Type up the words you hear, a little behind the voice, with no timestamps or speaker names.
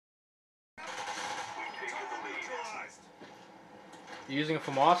You're using a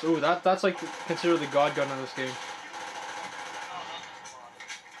FAMAS? Ooh, that's like considered the god gun in this game.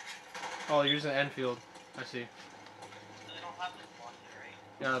 Oh, you're using the Enfield. I see.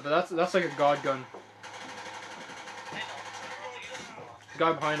 Yeah, but that's like a god gun.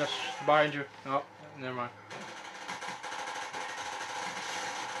 Guy behind us, behind you. Oh, never mind.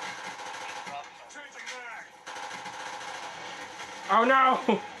 Oh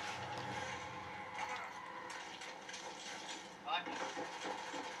no!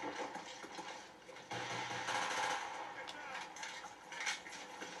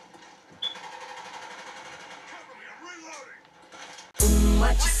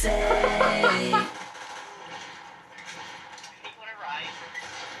 What you say?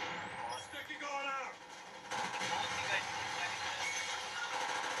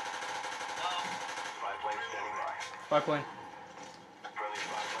 Spy plane.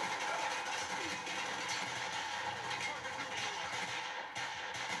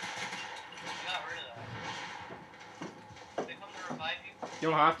 You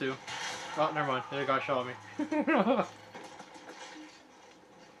don't have to. Oh, never mind. The guy shot me.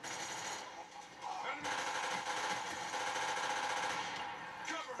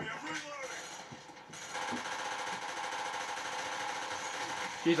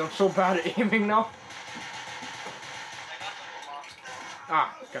 Jeez, I'm so bad at aiming now.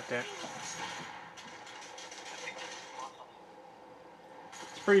 Ah, got that.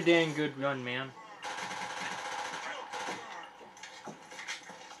 It's a pretty dang good gun, man.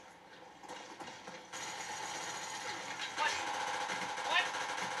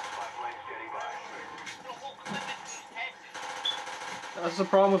 That's the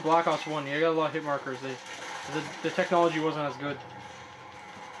problem with Black Ops 1. You got a lot of hit markers. The technology wasn't as good.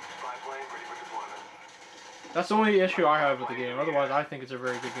 That's the only issue I have with the game. Otherwise, I think it's a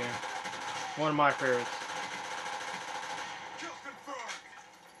very good game. One of my favorites.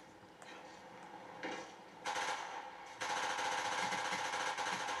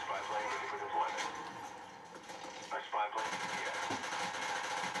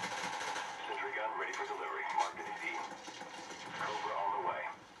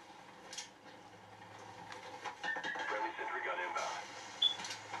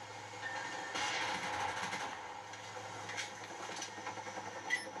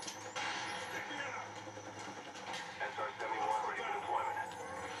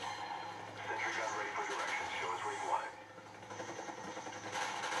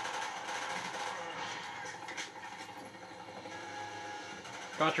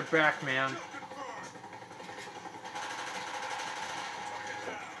 Got your back, man.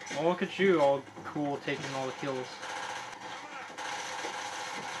 Oh, look at you, all cool, taking all the kills.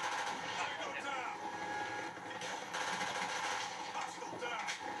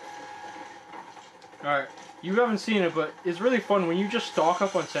 Alright, you haven't seen it, but it's really fun when you just stock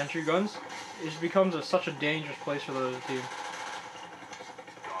up on sentry guns. It just becomes such a dangerous place for the other team.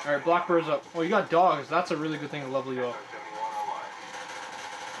 Alright, Blackbird's up. Oh, you got dogs. That's a really good thing to level you up.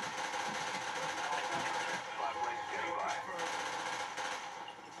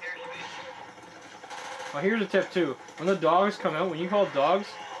 Well, here's a tip too. When the dogs come out, when you call dogs,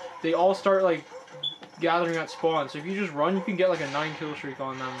 they all start like gathering at spawn. So if you just run, you can get like a 9 kill streak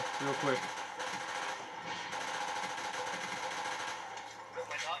on them real quick.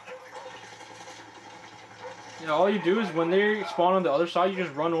 Yeah, all you do is when they spawn on the other side, you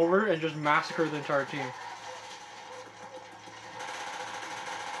just run over and just massacre the entire team.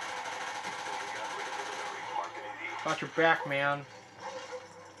 Got your back, man.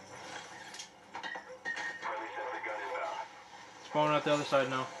 Spawning at the other side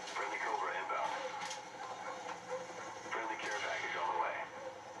now.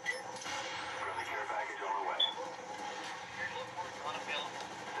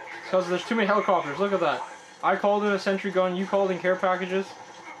 Because there's too many helicopters. Look at that. I called in a sentry gun, you called in care packages.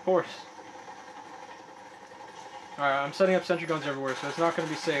 Of course. Alright, I'm setting up sentry guns everywhere, so it's not going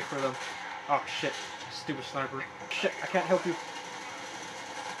to be safe for them. Oh, shit. Stupid sniper. Shit, I can't help you.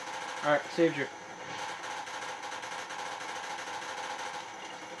 Alright, saved you.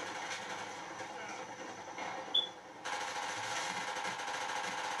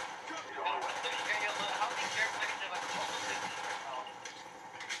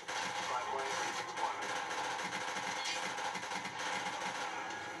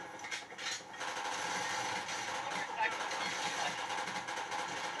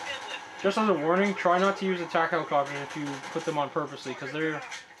 Just as a warning, try not to use attack helicopters if you put them on purposely, because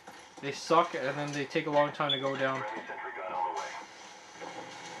they suck and then they take a long time to go down.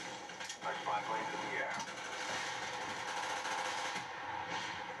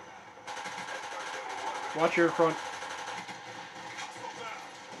 Watch your front.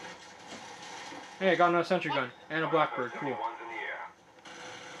 Hey, I got another sentry gun and a blackbird. Cool.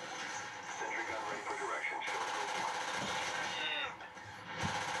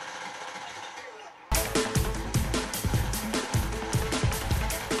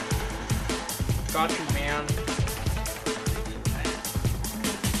 Got you, man.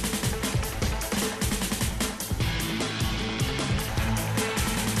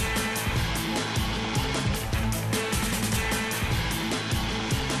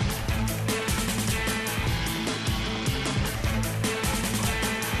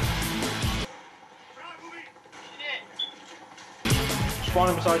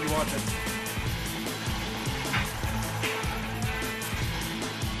 Spawning beside you, watch it.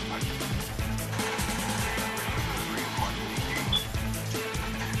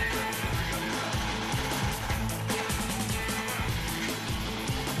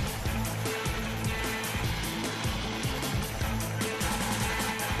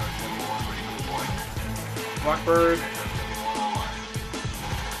 Blackbird.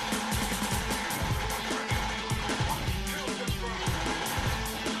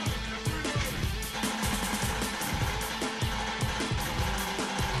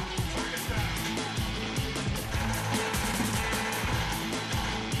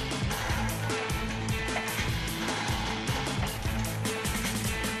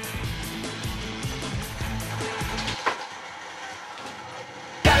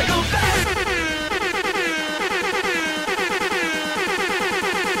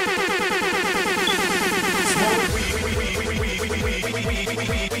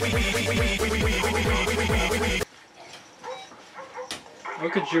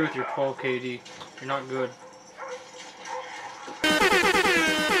 Look at you with your 12 KD. You're not good.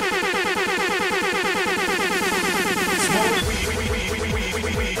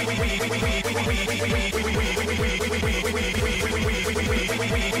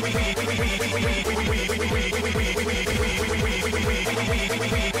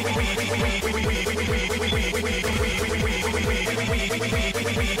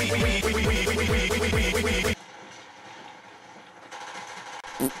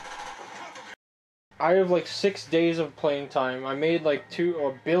 I have like 6 days of playing time. I made like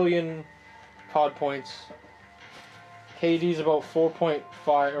 2 billion COD points. KD's about 4.5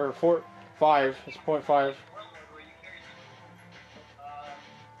 or 5. It's 0.5.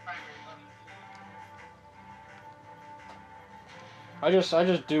 I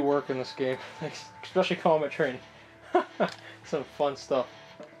just do work in this game, especially combat training. Some fun stuff.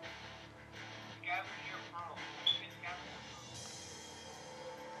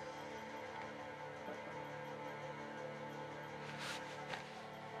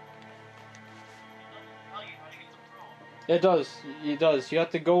 It does. It does. You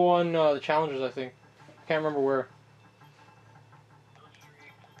have to go on the challenges, I think. Can't remember where.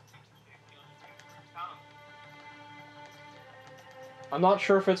 I'm not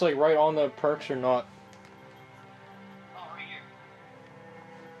sure if it's like right on the perks or not.